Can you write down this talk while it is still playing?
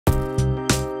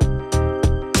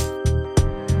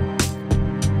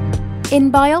In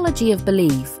Biology of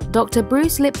Belief, Dr.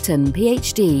 Bruce Lipton,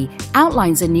 PhD,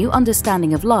 outlines a new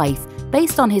understanding of life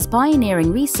based on his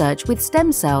pioneering research with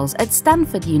stem cells at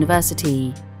Stanford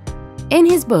University. In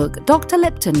his book, Dr.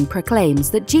 Lipton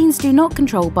proclaims that genes do not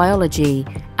control biology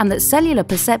and that cellular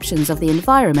perceptions of the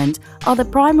environment are the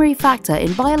primary factor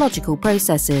in biological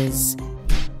processes.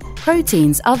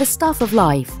 Proteins are the stuff of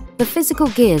life, the physical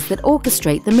gears that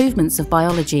orchestrate the movements of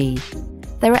biology.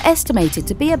 There are estimated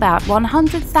to be about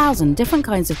 100,000 different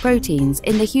kinds of proteins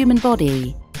in the human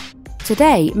body.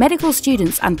 Today, medical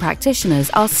students and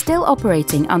practitioners are still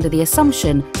operating under the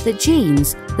assumption that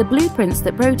genes, the blueprints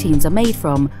that proteins are made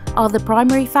from, are the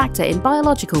primary factor in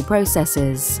biological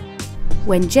processes.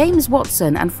 When James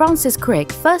Watson and Francis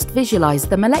Crick first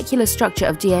visualized the molecular structure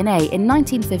of DNA in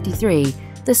 1953,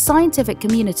 the scientific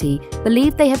community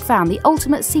believed they had found the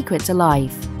ultimate secret to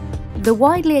life. The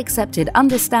widely accepted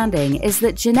understanding is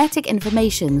that genetic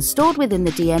information stored within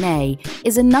the DNA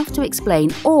is enough to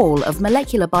explain all of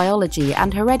molecular biology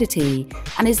and heredity,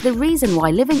 and is the reason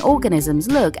why living organisms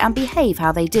look and behave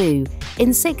how they do,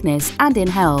 in sickness and in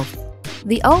health.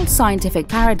 The old scientific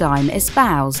paradigm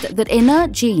espoused that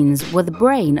inert genes were the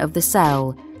brain of the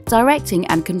cell, directing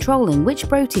and controlling which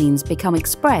proteins become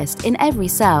expressed in every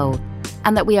cell,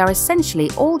 and that we are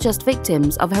essentially all just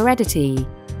victims of heredity.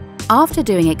 After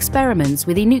doing experiments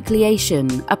with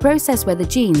enucleation, a process where the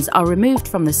genes are removed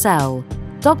from the cell,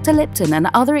 Dr. Lipton and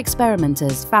other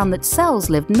experimenters found that cells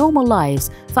lived normal lives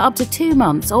for up to 2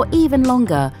 months or even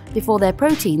longer before their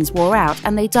proteins wore out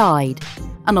and they died,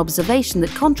 an observation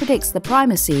that contradicts the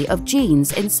primacy of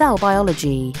genes in cell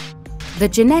biology. The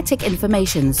genetic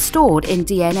information stored in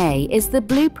DNA is the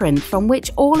blueprint from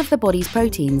which all of the body's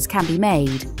proteins can be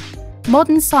made.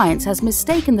 Modern science has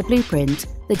mistaken the blueprint,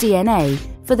 the DNA,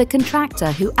 for the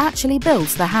contractor who actually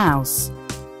builds the house.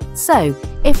 So,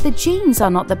 if the genes are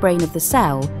not the brain of the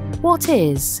cell, what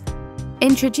is?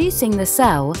 Introducing the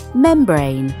cell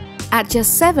membrane. At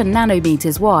just 7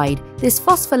 nanometers wide, this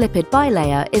phospholipid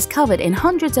bilayer is covered in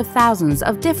hundreds of thousands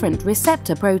of different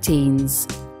receptor proteins.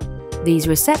 These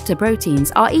receptor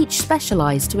proteins are each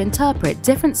specialized to interpret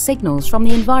different signals from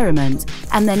the environment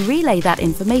and then relay that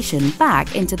information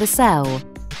back into the cell.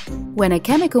 When a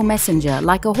chemical messenger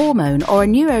like a hormone or a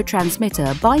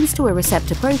neurotransmitter binds to a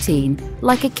receptor protein,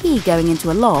 like a key going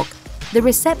into a lock, the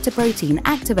receptor protein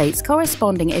activates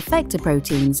corresponding effector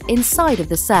proteins inside of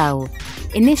the cell,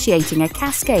 initiating a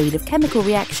cascade of chemical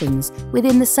reactions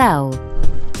within the cell.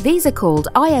 These are called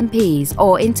IMPs,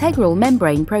 or integral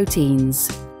membrane proteins.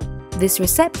 This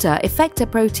receptor-effector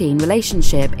protein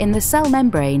relationship in the cell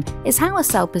membrane is how a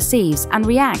cell perceives and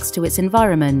reacts to its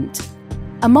environment.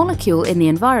 A molecule in the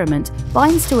environment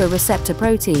binds to a receptor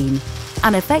protein,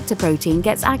 an effector protein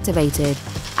gets activated,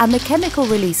 and the chemical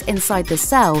release inside the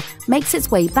cell makes its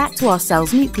way back to our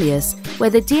cell's nucleus, where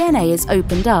the DNA is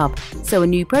opened up, so a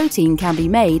new protein can be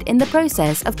made in the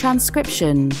process of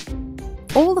transcription.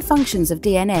 All the functions of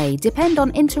DNA depend on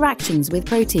interactions with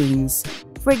proteins.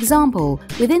 For example,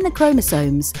 within the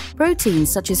chromosomes,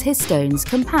 proteins such as histones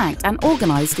compact and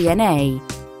organize DNA.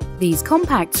 These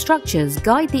compact structures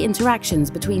guide the interactions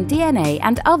between DNA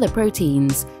and other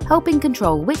proteins, helping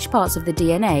control which parts of the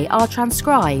DNA are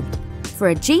transcribed. For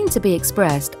a gene to be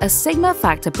expressed, a sigma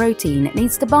factor protein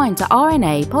needs to bind to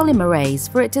RNA polymerase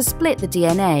for it to split the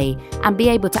DNA and be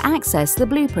able to access the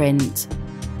blueprint.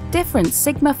 Different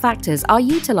sigma factors are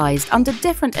utilized under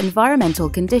different environmental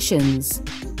conditions.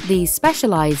 These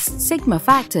specialized sigma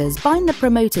factors bind the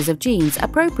promoters of genes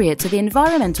appropriate to the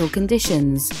environmental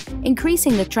conditions,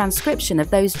 increasing the transcription of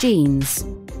those genes.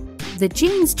 The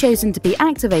genes chosen to be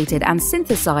activated and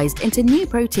synthesized into new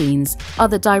proteins are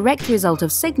the direct result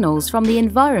of signals from the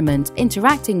environment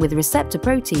interacting with receptor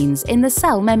proteins in the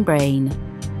cell membrane.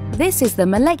 This is the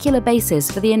molecular basis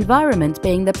for the environment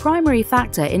being the primary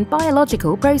factor in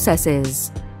biological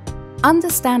processes.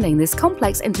 Understanding this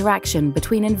complex interaction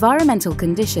between environmental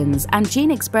conditions and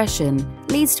gene expression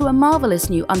leads to a marvelous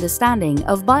new understanding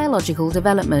of biological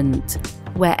development,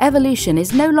 where evolution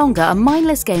is no longer a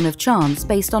mindless game of chance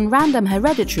based on random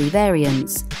hereditary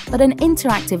variants, but an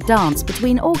interactive dance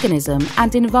between organism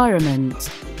and environment.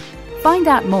 Find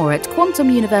out more at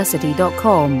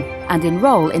quantumuniversity.com and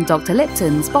enroll in Dr.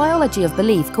 Lipton's Biology of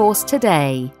Belief course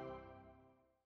today.